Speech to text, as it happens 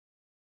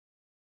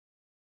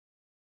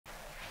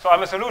So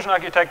I'm a solution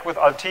architect with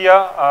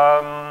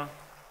Altia.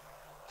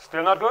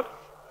 Still not good?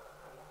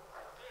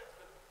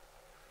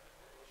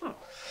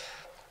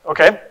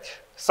 Okay.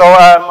 So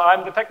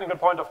I'm the technical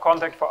point of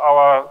contact for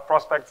our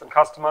prospects and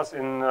customers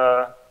in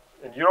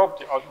Europe,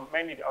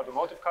 mainly the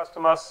automotive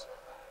customers.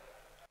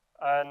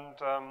 And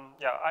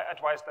yeah, I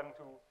advise them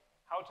to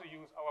how to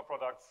use our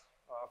products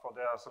for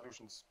their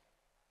solutions.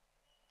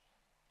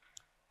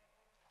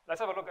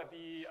 Let's have a look at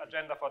the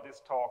agenda for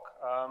this talk.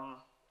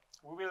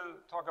 We will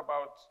talk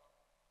about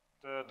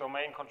the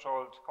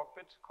domain-controlled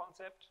cockpit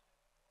concept.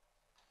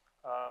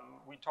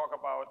 We talk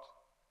about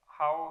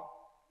how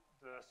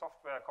the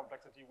software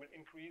complexity will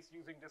increase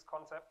using this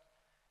concept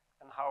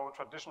and how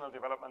traditional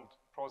development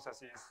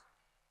processes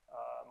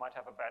might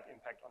have a bad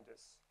impact on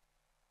this.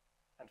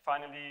 And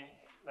finally,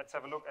 let's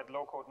have a look at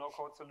low-code,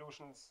 no-code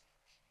solutions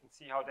and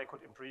see how they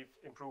could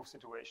improve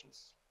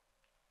situations.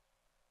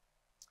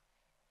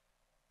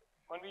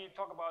 When we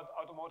talk about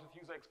automotive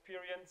user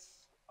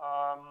experience,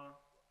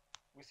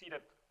 we see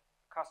that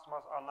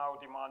customers are now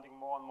demanding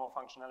more and more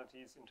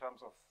functionalities in terms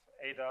of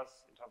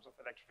ADAS, in terms of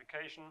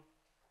electrification,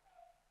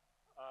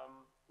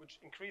 which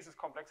increases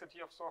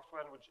complexity of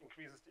software and which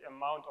increases the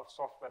amount of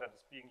software that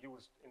is being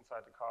used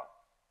inside the car.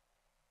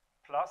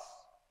 Plus,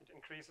 it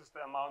increases the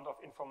amount of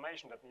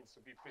information that needs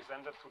to be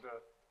presented to the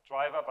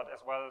driver, but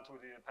as well to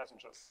the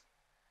passengers,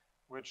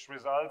 which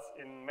results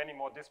in many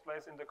more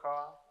displays in the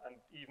car and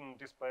even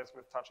displays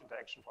with touch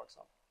interaction, for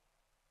example.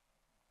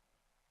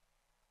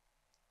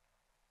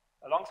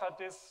 Alongside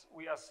this,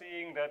 we are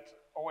seeing that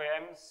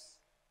OEMs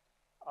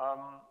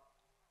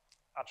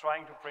are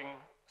trying to bring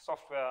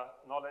software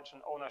knowledge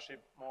and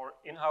ownership more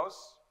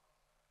in-house.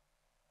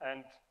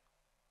 And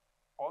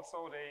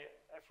also they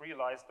have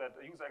realized that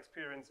the user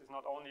experience is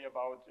not only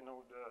about the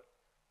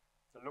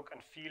look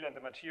and feel and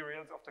the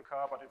materials of the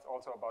car, but it's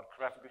also about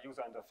graphical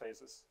user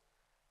interfaces.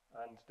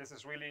 And this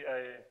is really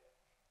a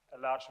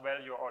large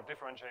value or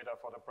differentiator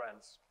for the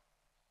brands.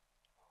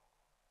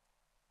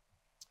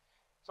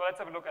 So let's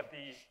have a look at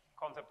the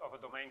concept of a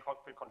domain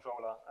cockpit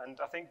controller. And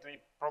I think the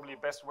probably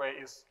best way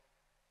is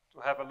to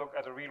have a look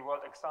at a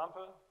real-world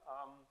example.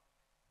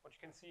 What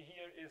you can see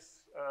here is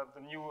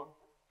the new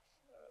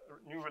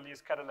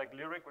release Cadillac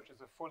Lyric, which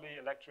is a fully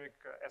electric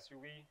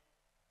SUV.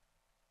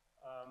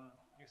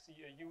 You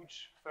see a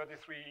huge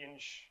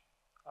 33-inch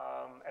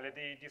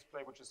LED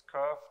display, which is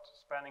curved,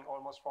 spanning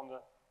almost from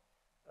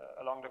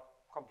along the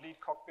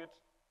complete cockpit.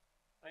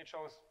 And it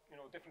shows,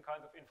 different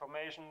kinds of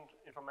information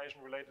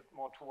related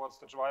more towards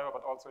the driver,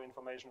 but also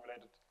information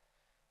related,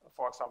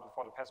 for example,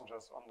 for the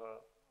passengers on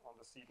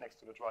the seat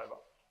next to the driver.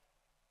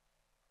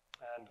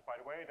 And by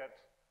the way,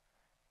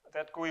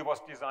 that GUI was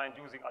designed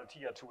using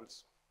Altia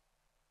tools.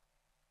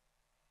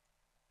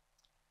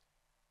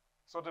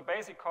 So the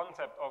basic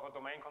concept of a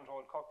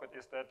domain-controlled cockpit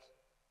is that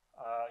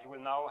you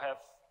will now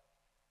have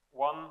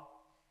one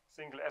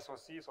single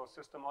SoC, so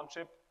system on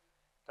chip,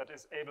 that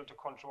is able to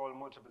control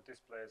multiple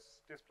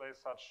displays.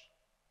 Displays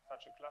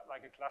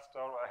like a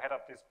cluster or a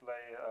head-up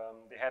display,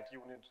 the head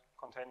unit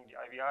containing the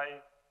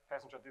IVI,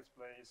 passenger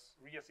displays,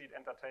 rear seat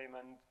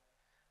entertainment,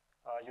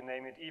 you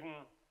name it.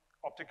 Even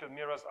optical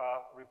mirrors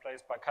are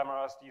replaced by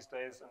cameras these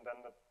days, and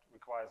then that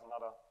requires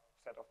another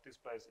set of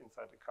displays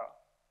inside the car.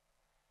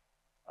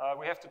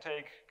 We have to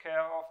take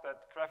care of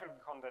that graphical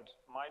content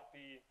might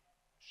be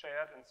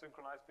shared and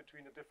synchronized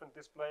between the different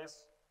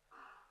displays.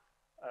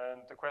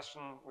 And the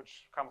question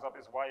which comes up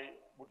is, why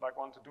would I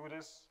want to do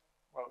this?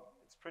 Well,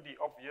 it's pretty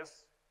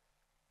obvious.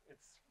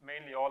 It's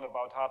mainly all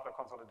about hardware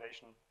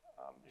consolidation.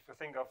 If you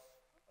think of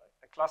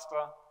a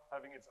cluster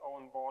having its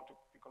own board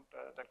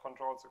that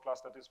controls the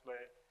cluster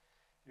display,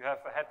 you have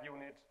a head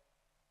unit,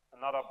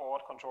 another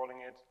board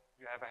controlling it,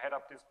 you have a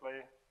head-up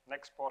display,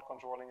 next board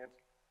controlling it.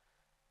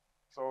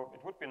 So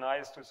it would be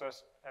nice to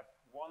just have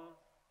one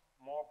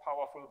more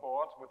powerful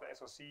board with a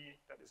SoC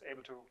that is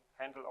able to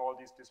handle all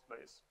these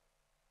displays.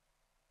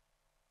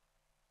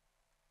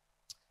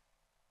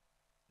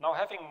 Now,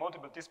 having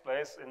multiple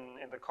displays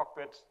in the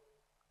cockpit,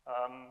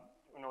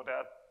 there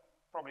are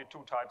probably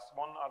two types.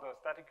 One are the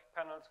static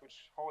panels,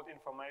 which hold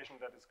information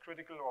that is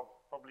critical or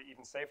probably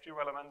even safety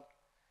relevant.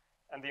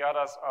 And the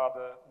others are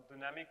the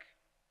dynamic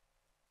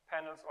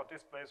panels or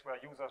displays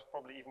where users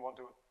probably even want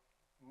to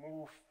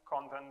move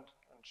content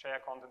and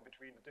share content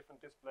between the different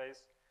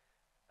displays.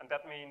 And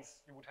that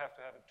means you would have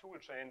to have a tool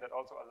chain that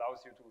also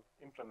allows you to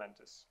implement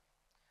this.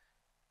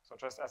 So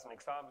just as an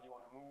example, you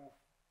want to move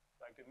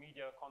like the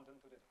media content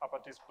to the upper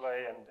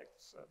display and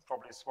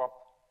probably swap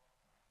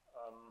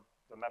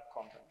the map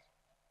content.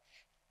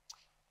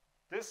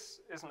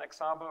 This is an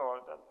example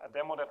or a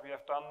demo that we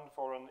have done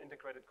for an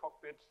integrated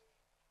cockpit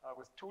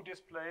with two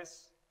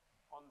displays.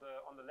 On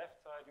the left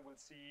side, you will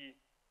see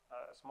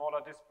a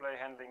smaller display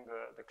handling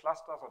the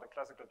clusters or the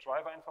classical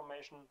driver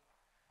information.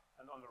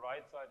 And on the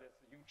right side,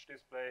 there's a huge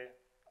display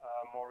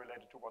more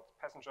related towards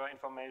passenger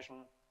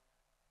information.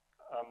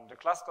 The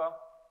cluster,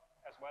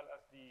 as well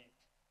as the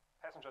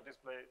passenger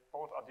display,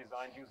 both are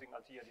designed using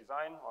Altia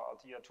design or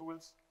Altia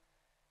tools.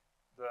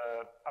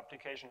 The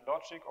application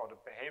logic or the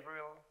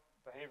behavior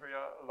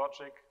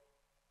logic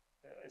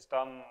is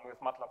done with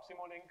MATLAB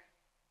Simulink.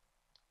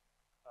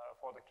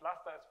 For the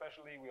cluster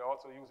especially, we are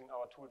also using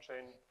our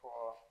toolchain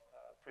for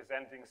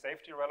presenting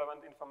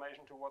safety-relevant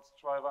information towards the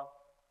driver.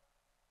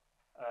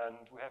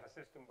 And we have a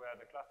system where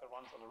the cluster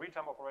runs on a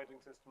real-time operating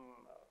system,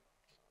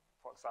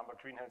 for example,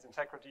 Green Health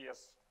Integrity,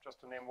 as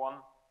just to name one,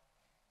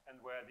 and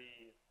where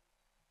the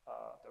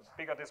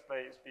bigger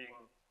display is being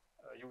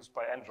used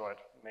by Android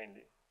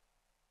mainly.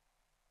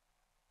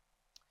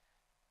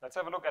 Let's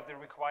have a look at the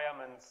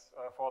requirements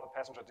for the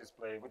passenger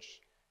display,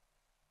 which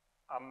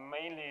are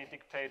mainly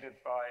dictated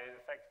by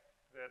the fact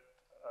that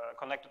a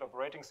connected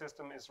operating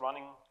system is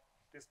running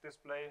this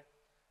display,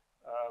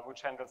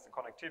 which handles the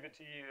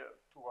connectivity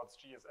towards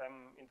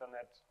GSM,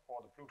 internet,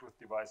 or the Bluetooth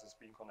devices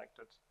being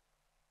connected.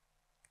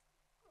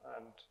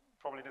 And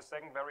probably the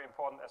second very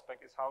important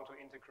aspect is how to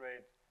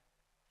integrate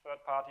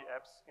third-party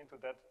apps into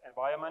that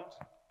environment,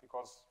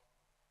 because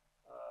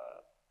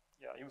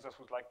users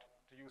would like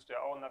to use their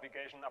own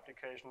navigation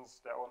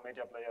applications, their own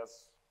media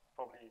players,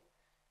 probably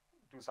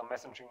do some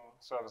messaging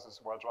services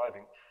while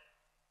driving.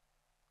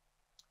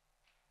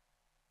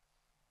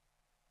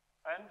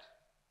 And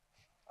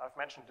I've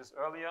mentioned this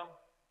earlier,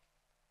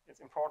 it's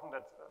important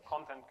that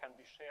content can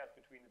be shared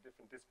between the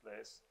different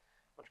displays.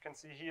 What you can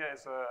see here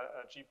is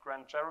a Jeep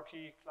Grand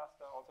Cherokee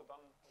cluster, also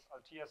done with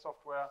Altia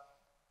software,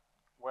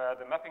 where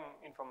the mapping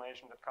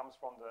information that comes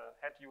from the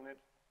head unit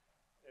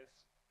is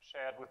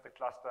shared with the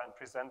cluster and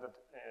presented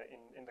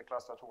in the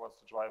cluster towards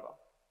the driver.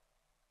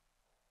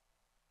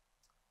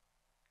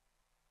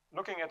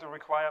 Looking at the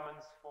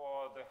requirements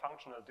for the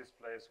functional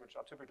displays, which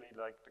are typically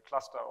like the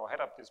cluster or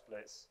head-up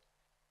displays,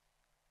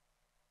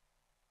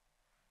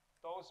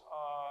 those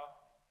are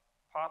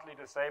partly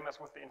the same as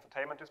with the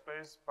infotainment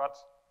displays, but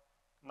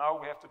now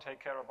we have to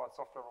take care about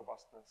software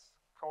robustness.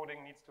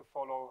 Coding needs to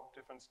follow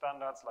different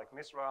standards like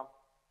MISRA.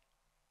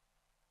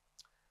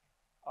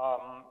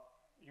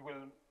 You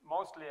will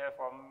most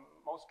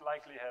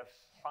likely have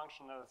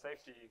functional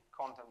safety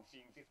content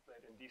being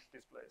displayed in these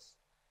displays.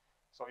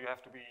 So you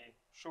have to be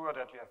sure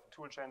that you have a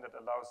toolchain that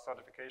allows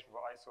certification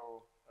for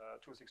ISO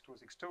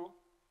 26262.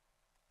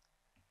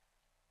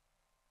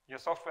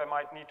 Your software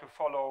might need to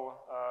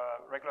follow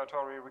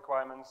regulatory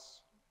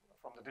requirements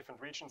from the different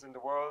regions in the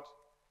world.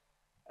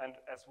 And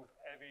as with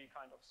every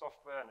kind of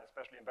software, and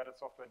especially embedded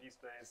software these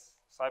days,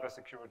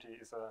 cybersecurity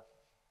is a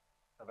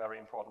very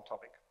important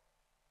topic.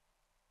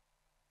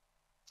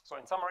 So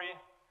in summary,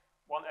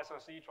 one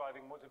SoC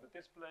driving multiple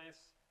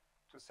displays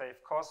to save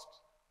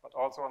cost, but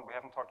also, and we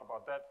haven't talked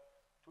about that,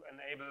 to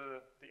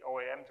enable the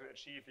OEM to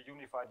achieve a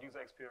unified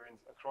user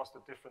experience across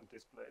the different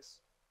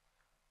displays.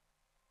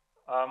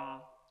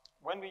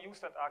 When we use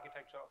that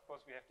architecture, of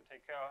course, we have to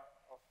take care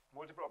of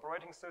multiple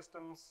operating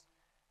systems,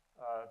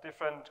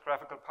 different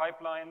graphical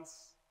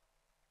pipelines,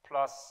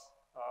 plus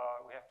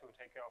we have to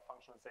take care of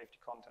functional safety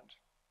content.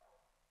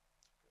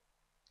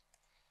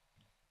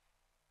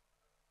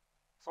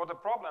 So the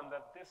problem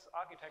that this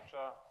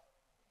architecture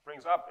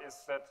brings up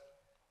is that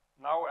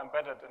now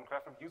embedded and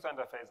graphical user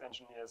interface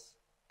engineers,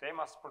 they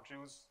must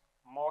produce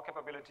more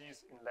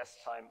capabilities in less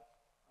time,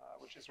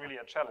 which is really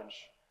a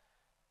challenge.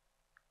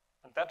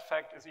 And that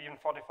fact is even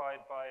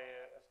fortified by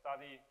a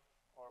study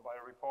or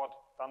by a report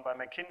done by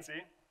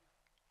McKinsey,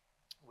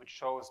 which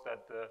shows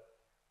that the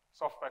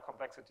software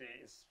complexity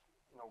is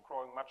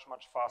growing much,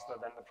 much faster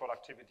than the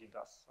productivity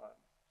does.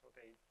 So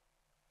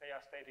they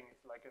are stating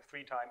it's like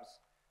 3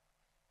 times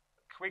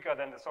quicker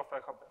than the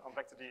software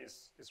complexity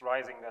is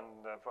rising than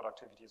the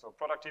productivity. So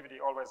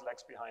productivity always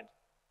lags behind,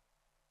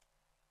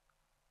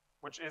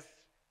 which is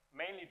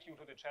mainly due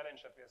to the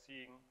challenge that we are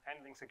seeing,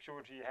 handling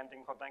security,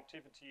 handling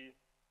connectivity,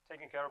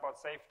 taking care about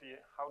safety.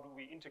 How do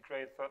we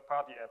integrate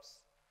third-party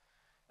apps?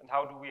 And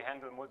how do we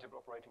handle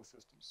multiple operating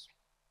systems?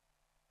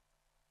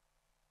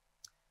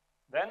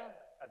 Then,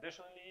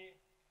 additionally,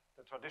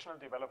 the traditional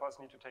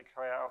developers need to take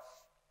care of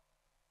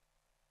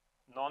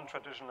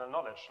non-traditional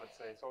knowledge, let's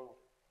say. So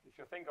if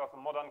you think of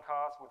modern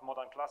cars with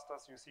modern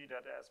clusters, you see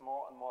that there's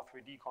more and more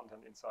 3D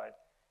content inside.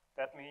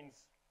 That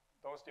means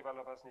those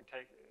developers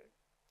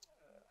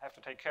have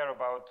to take care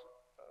about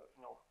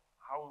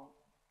how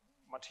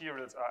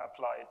materials are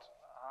applied,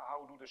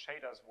 how do the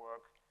shaders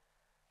work,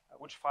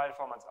 which file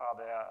formats are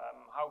there,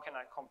 how can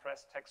I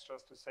compress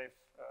textures to save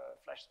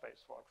flash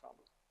space, for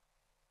example.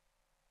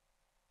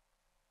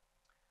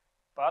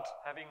 But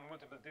having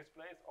multiple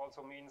displays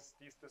also means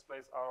these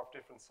displays are of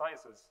different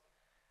sizes.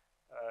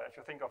 If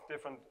you think of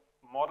different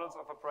models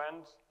of a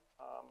brand,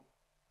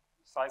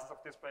 sizes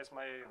of displays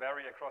may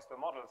vary across the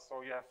models,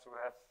 so you have to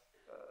have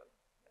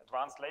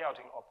advanced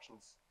layouting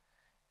options.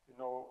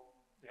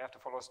 You have to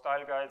follow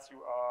style guides.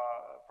 You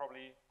are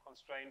probably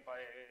constrained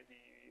by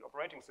the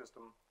operating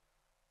system.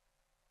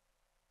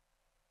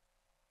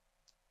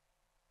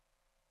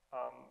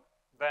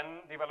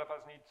 Then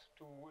developers need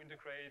to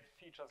integrate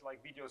features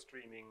like video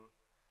streaming.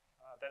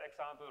 That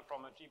example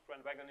from a Jeep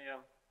Grand Wagoneer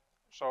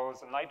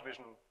shows a night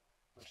vision,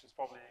 which is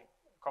probably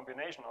a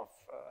combination of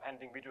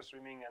handling video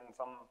streaming and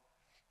some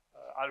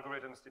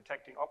algorithms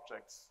detecting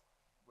objects,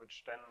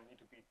 which then need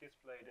to be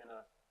displayed in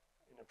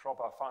a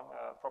proper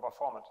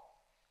format.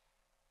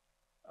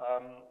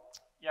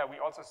 Yeah, we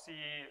also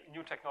see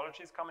new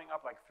technologies coming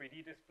up, like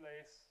 3D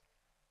displays.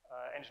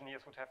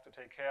 Engineers would have to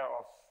take care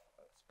of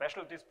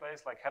special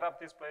displays, like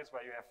head-up displays,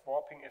 where you have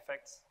warping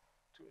effects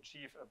to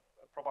achieve a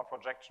proper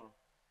projection.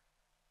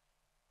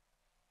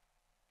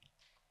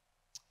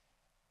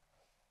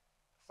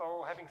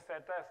 So having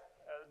said that,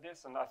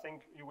 this, and I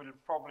think you will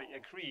probably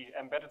agree,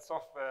 embedded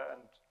software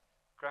and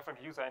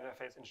graphical user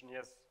interface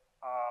engineers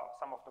are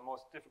some of the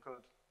most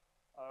difficult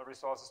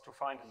resources to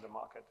find in the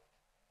market.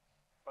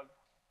 But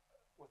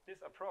with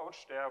this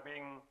approach, they are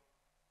being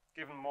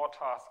given more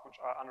tasks which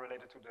are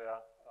unrelated to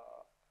their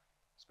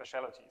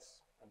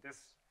specialities. And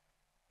this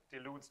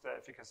dilutes their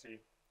efficacy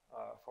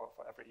for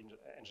every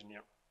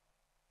engineer.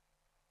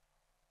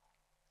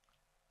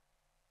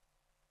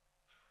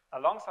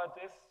 Alongside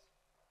this,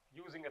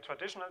 using a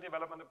traditional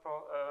development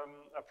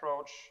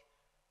approach,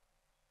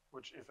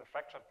 which is a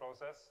fractured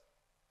process,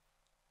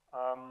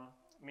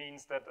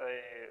 means that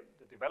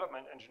the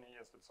development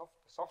engineers, the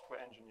software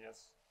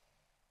engineers,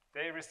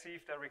 they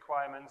receive their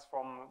requirements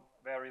from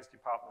various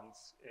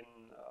departments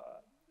in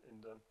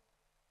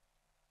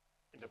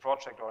the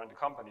project or in the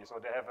company.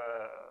 So they have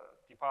a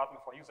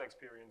department for user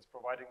experience,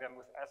 providing them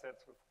with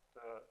assets, with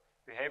the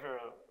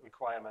behavioral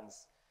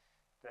requirements.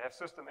 They have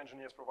system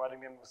engineers providing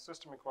them with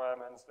system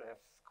requirements. They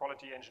have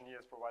quality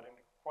engineers providing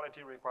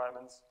quality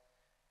requirements.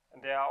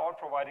 And they are all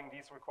providing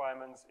these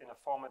requirements in a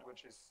format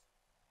which is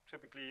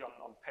typically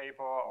on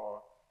paper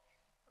or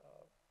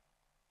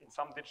in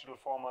some digital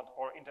format,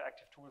 or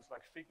interactive tools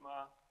like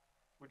Figma,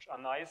 which are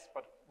nice,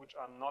 but which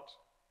are not,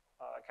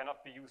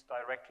 cannot be used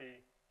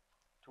directly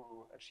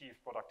to achieve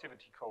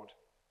productivity code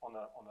on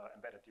an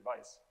embedded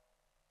device.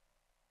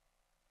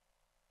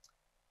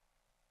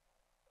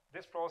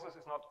 This process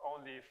is not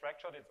only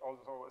fractured, it's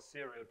also a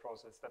serial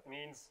process. That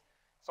means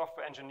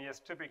software engineers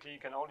typically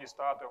can only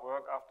start their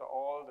work after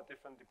all the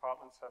different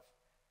departments have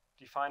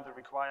defined the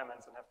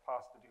requirements and have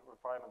passed the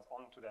requirements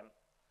on to them.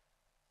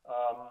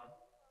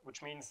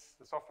 Which means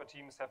the software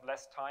teams have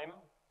less time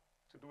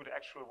to do the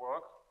actual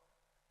work,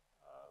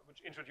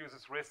 which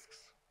introduces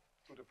risks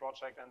to the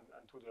project and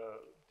to the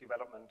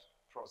development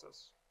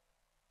process.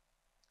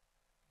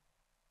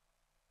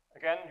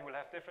 Again, you will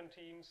have different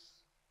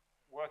teams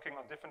working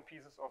on different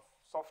pieces of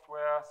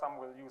software.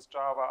 Some will use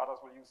Java,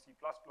 others will use C++.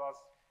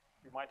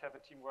 You might have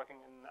a team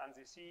working in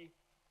ANSI C.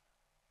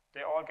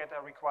 They all get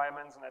their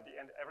requirements, and at the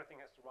end,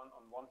 everything has to run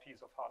on one piece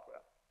of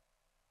hardware.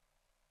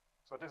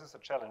 So this is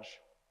a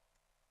challenge.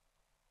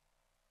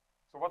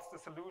 So what's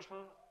the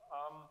solution?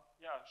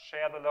 Yeah,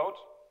 share the load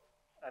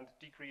and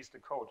decrease the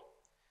code.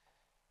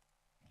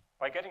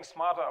 By getting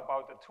smarter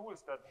about the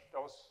tools that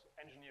those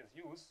engineers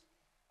use,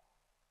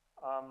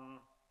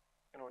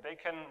 they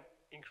can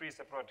increase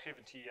their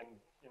productivity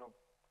and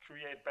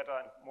create better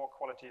and more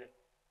quality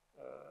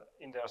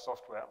in their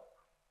software.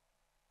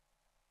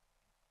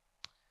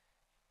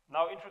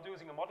 Now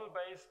introducing a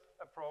model-based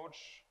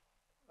approach,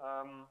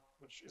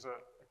 which is a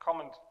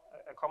common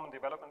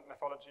development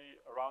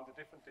methodology around the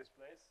different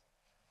displays.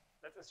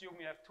 Let's assume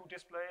we have two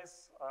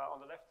displays.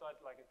 On the left side,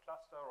 like a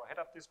cluster or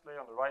head-up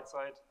display. On the right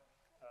side,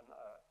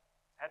 a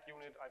head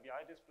unit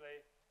IBI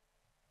display.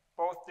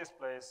 Both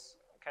displays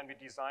can be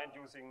designed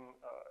using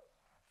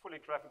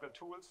fully graphical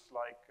tools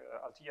like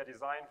Altia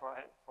Design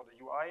for the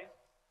UI,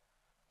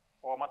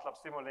 or MATLAB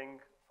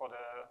Simulink for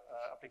the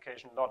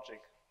application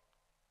logic.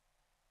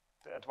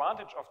 The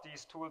advantage of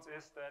these tools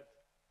is that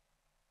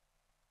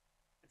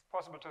it's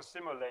possible to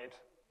simulate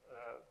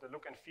the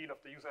look and feel of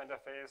the user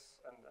interface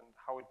and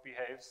how it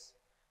behaves.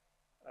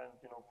 And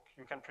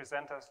you can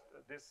present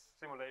this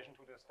simulation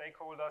to the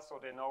stakeholders so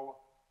they know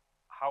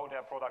how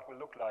their product will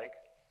look like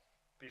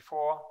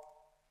before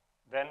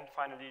then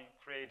finally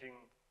creating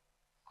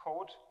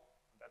code.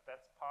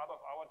 That's part of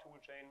our tool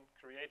chain,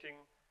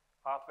 creating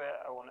hardware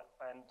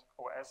and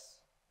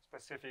OS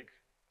specific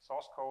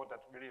source code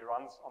that really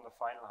runs on the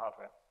final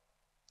hardware.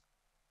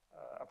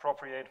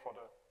 Appropriate for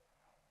the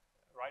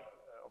right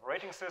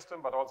operating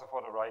system, but also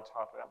for the right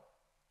hardware.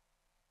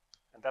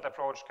 And that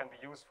approach can be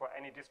used for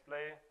any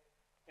display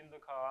in the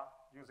car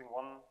using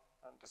one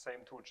and the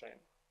same tool chain.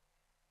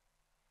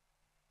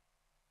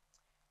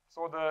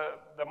 So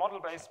the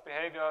model-based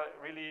behavior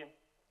really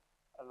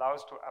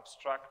allows to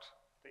abstract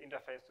the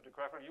interface to the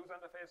graphical user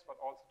interface, but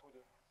also to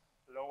the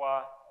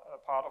lower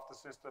part of the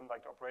system,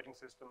 like the operating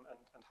system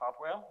and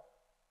hardware.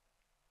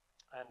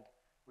 And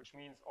which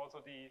means also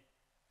the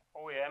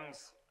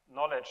OEM's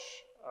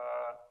knowledge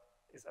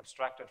is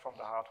abstracted from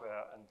the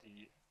hardware and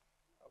the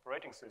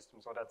operating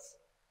system. So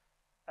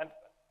and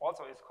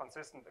also is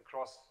consistent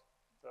across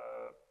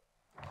the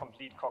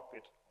complete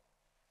cockpit.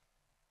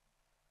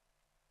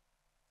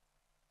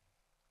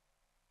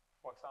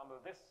 For example,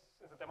 this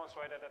is a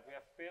demonstrator that we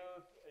have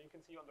built. You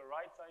can see on the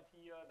right side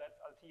here, that's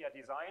Altia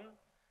Design,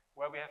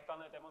 where we have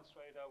done a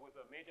demonstrator with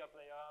a media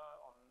player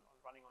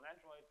running on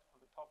Android. On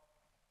the top,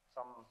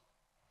 some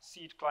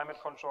seat climate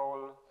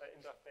control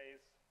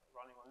interface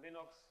running on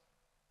Linux.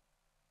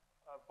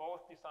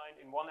 Both designed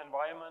in one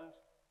environment,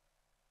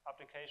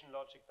 application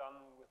logic done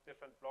with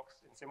different blocks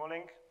in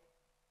Simulink.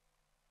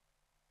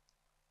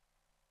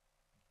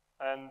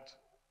 And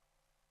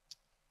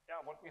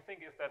yeah, what we think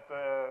is that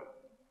the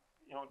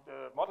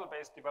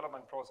model-based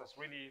development process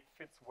really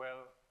fits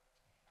well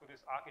to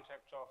this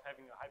architecture of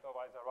having a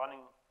hypervisor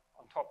running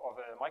on top of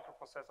a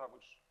microprocessor,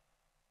 which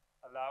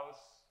allows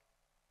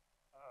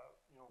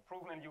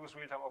proven and used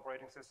real-time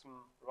operating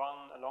system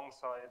run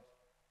alongside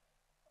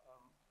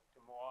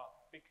the more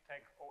big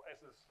tech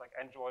OSs like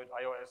Android,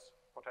 iOS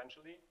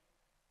potentially.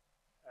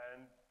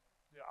 And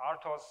the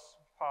RTOS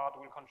part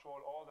will control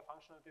all the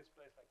functional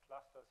displays like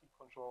clusters, heat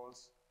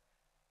controls,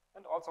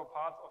 and also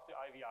parts of the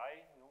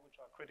IVI,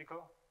 which are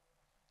critical.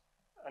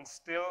 And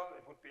still,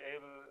 it would be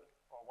able,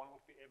 or one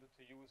would be able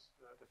to use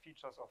the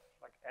features of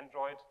like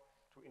Android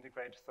to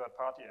integrate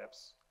third-party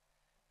apps.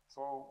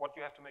 So what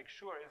you have to make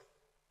sure is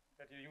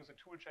that you use a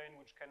tool chain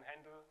which can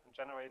handle and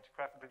generate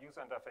graphical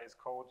user interface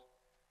code,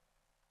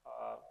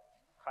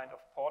 kind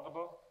of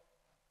portable,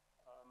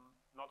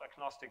 not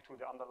agnostic to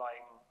the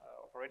underlying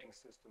operating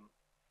system.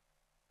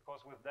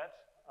 Because with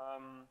that,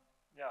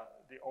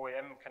 the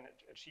OEM can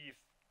achieve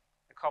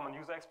a common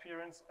user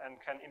experience and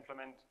can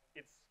implement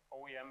its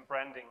OEM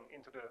branding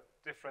into the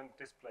different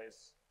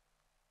displays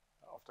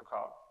of the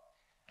car.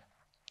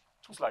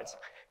 2 slides.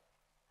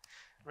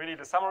 Really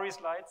the summary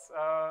slides.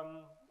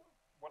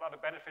 What are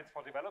the benefits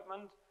for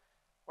development?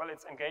 Well,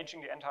 it's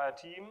engaging the entire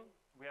team.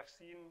 We have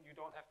seen you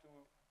don't have to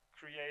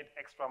create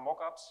extra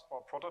mock-ups or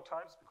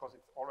prototypes because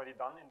it's already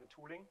done in the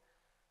tooling.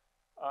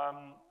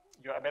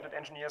 Your embedded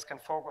engineers can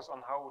focus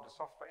on how the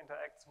software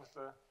interacts with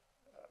the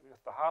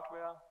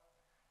hardware.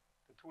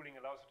 The tooling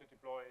allows you to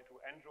deploy to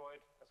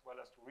Android as well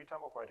as to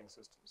real-time operating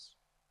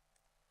systems.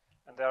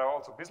 And there are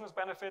also business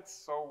benefits,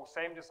 so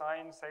same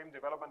design, same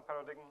development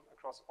paradigm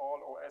across all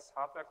OS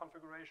hardware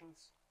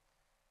configurations.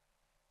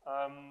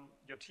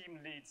 Your team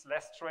needs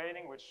less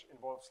training, which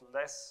involves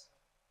less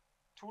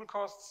tool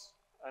costs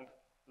and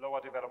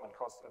lower development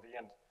costs at the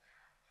end.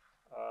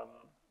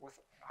 With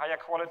higher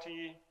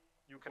quality,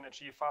 you can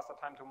achieve faster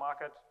time to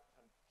market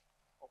and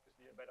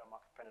obviously a better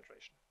market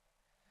penetration.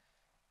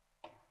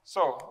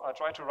 So I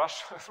tried to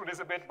rush through this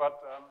a bit,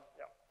 but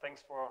yeah,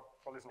 thanks for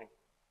listening.